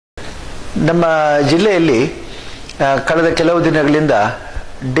ನಮ್ಮ ಜಿಲ್ಲೆಯಲ್ಲಿ ಕಳೆದ ಕೆಲವು ದಿನಗಳಿಂದ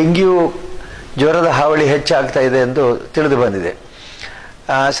ಡೆಂಗ್ಯೂ ಜ್ವರದ ಹಾವಳಿ ಹೆಚ್ಚಾಗ್ತಾ ಇದೆ ಎಂದು ತಿಳಿದು ಬಂದಿದೆ.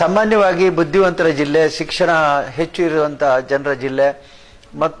 ಸಾಮಾನ್ಯವಾಗಿ ಬುದ್ಧಿವಂತರ ಜಿಲ್ಲೆ, ಶಿಕ್ಷಣ ಹೆಚ್ಚು ಇರುವಂತಹ ಜನರ ಜಿಲ್ಲೆ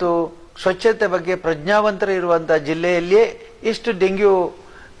ಮತ್ತು ಸ್ವಚ್ಛತೆ ಬಗ್ಗೆ ಪ್ರಜ್ಞಾವಂತರು ಇರುವಂತಹ ಜಿಲ್ಲೆಯಲ್ಲಿಯೇ ಇಷ್ಟು ಡೆಂಗ್ಯೂ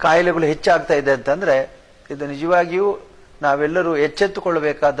ಕಾಯಿಲೆಗಳು ಹೆಚ್ಚಾಗ್ತಾ ಇದೆ ಅಂತಂದ್ರೆ ಇದು ನಿಜವಾಗಿಯೂ ನಾವೆಲ್ಲರೂ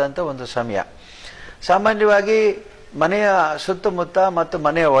ಎಚ್ಚೆತ್ತುಕೊಳ್ಳಬೇಕಾದಂತ ಒಂದು ಸಮಯ. ಸಾಮಾನ್ಯವಾಗಿ ಮನೆಯ ಸುತ್ತಮುತ್ತ ಮತ್ತು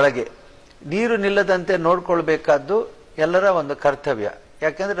ಮನೆಯ ಒಳಗೆ ನೀರು ನಿಲ್ಲದಂತೆ ನೋಡ್ಕೊಳ್ಬೇಕಾದ್ದು ಎಲ್ಲರ ಒಂದು ಕರ್ತವ್ಯ.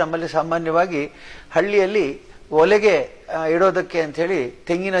 ಯಾಕೆಂದ್ರೆ ನಮ್ಮಲ್ಲಿ ಸಾಮಾನ್ಯವಾಗಿ ಹಳ್ಳಿಯಲ್ಲಿ ಒಲೆಗೆ ಇಡೋದಕ್ಕೆ ಅಂತ ಹೇಳಿ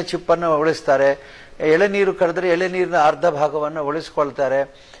ತೆಂಗಿನ ಚಿಪ್ಪನ್ನು ಉಳಿಸ್ತಾರೆ, ಎಳೆನೀರು ಕರೆದ್ರೆ ಎಳೆನೀರಿನ ಅರ್ಧ ಭಾಗವನ್ನು ಉಳಿಸ್ಕೊಳ್ತಾರೆ.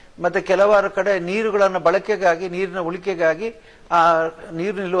 ಮತ್ತೆ ಕೆಲವಾರು ಕಡೆ ನೀರುಗಳನ್ನು ಬಳಕೆಗಾಗಿ, ನೀರಿನ ಉಳಿಕೆಗಾಗಿ ಆ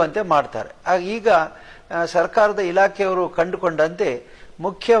ನೀರು ನಿಲ್ಲುವಂತೆ ಮಾಡ್ತಾರೆ. ಈಗ ಸರ್ಕಾರದ ಇಲಾಖೆಯವರು ಕಂಡುಕೊಂಡಂತೆ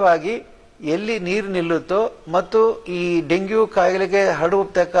ಮುಖ್ಯವಾಗಿ ಎಲ್ಲಿ ನೀರು ನಿಲ್ಲುತ್ತೋ ಮತ್ತು ಈ ಡೆಂಗ್ಯೂ ಕಾಯಿಲೆಗೆ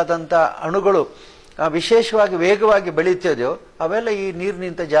ಹರಡಬೇಕಾದಂತ ಅಣುಗಳು ವಿಶೇಷವಾಗಿ ವೇಗವಾಗಿ ಬೆಳೀತದೆಯೋ ಅವೆಲ್ಲ ಈ ನೀರು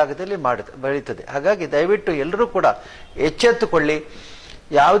ನಿಂತ ಜಾಗದಲ್ಲಿ ಬೆಳೀತದೆ. ಹಾಗಾಗಿ ದಯವಿಟ್ಟು ಎಲ್ಲರೂ ಕೂಡ ಎಚ್ಚೆತ್ತುಕೊಳ್ಳಿ.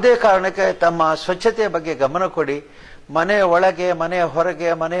 ಯಾವುದೇ ಕಾರಣಕ್ಕೆ ತಮ್ಮ ಸ್ವಚ್ಛತೆಯ ಬಗ್ಗೆ ಗಮನ ಕೊಡಿ. ಮನೆಯ ಒಳಗೆ, ಮನೆಯ ಹೊರಗೆ,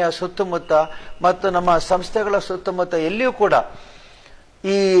 ಮನೆಯ ಸುತ್ತಮುತ್ತ ಮತ್ತು ನಮ್ಮ ಸಂಸ್ಥೆಗಳ ಸುತ್ತಮುತ್ತ ಎಲ್ಲಿಯೂ ಕೂಡ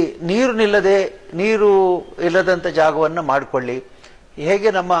ಈ ನೀರು ನಿಲ್ಲದೆ, ನೀರು ಇಲ್ಲದಂತ ಜಾಗವನ್ನು ಮಾಡಿಕೊಳ್ಳಿ. ಹೇಗೆ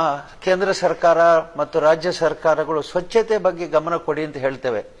ನಮ್ಮ ಕೇಂದ್ರ ಸರ್ಕಾರ ಮತ್ತು ರಾಜ್ಯ ಸರ್ಕಾರಗಳು ಸ್ವಚ್ಛತೆ ಬಗ್ಗೆ ಗಮನ ಕೊಡಿ ಅಂತ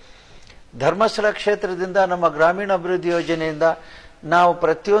ಹೇಳ್ತೇವೆ, ಧರ್ಮಸ್ಥಳ ಕ್ಷೇತ್ರದಿಂದ ನಮ್ಮ ಗ್ರಾಮೀಣ ಅಭಿವೃದ್ಧಿ ಯೋಜನೆಯಿಂದ ನಾವು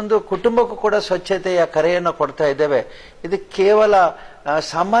ಪ್ರತಿಯೊಂದು ಕುಟುಂಬಕ್ಕೂ ಕೂಡ ಸ್ವಚ್ಛತೆಯ ಕರೆಯನ್ನು ಕೊಡ್ತಾ ಇದ್ದೇವೆ. ಇದು ಕೇವಲ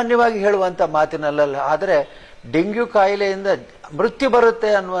ಸಾಮಾನ್ಯವಾಗಿ ಹೇಳುವಂತ ಮಾತಿನಲ್ಲ, ಆದರೆ ಡೆಂಗ್ಯೂ ಕಾಯಿಲೆಯಿಂದ ಮೃತ್ಯು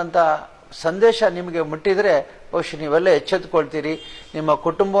ಬರುತ್ತೆ ಅನ್ನುವಂತ ಸಂದೇಶ ನಿಮಗೆ ಮುಟ್ಟಿದ್ರೆ ಬಹುಶಃ ನೀವೆಲ್ಲ ಎಚ್ಚೆತ್ತುಕೊಳ್ತೀರಿ, ನಿಮ್ಮ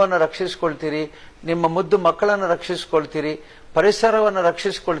ಕುಟುಂಬವನ್ನು ರಕ್ಷಿಸ್ಕೊಳ್ತೀರಿ, ನಿಮ್ಮ ಮುದ್ದು ಮಕ್ಕಳನ್ನು ರಕ್ಷಿಸ್ಕೊಳ್ತೀರಿ, ಪರಿಸರವನ್ನು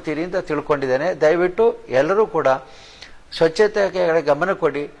ರಕ್ಷಿಸ್ಕೊಳ್ತೀರಿ ಅಂತ ತಿಳ್ಕೊಂಡಿದ್ದೇನೆ. ದಯವಿಟ್ಟು ಎಲ್ಲರೂ ಕೂಡ ಸ್ವಚ್ಛತೆಗೆ ಗಮನ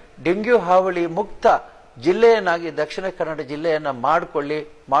ಕೊಡಿ. ಡೆಂಗ್ಯೂ ಹಾವಳಿ ಮುಕ್ತ ಜಿಲ್ಲೆಯನ್ನಾಗಿ ದಕ್ಷಿಣ ಕನ್ನಡ ಜಿಲ್ಲೆಯನ್ನ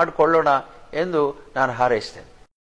ಮಾಡಿಕೊಳ್ಳೋಣ ಎಂದು ನಾನು ಹಾರೈಸ್ತೇನೆ.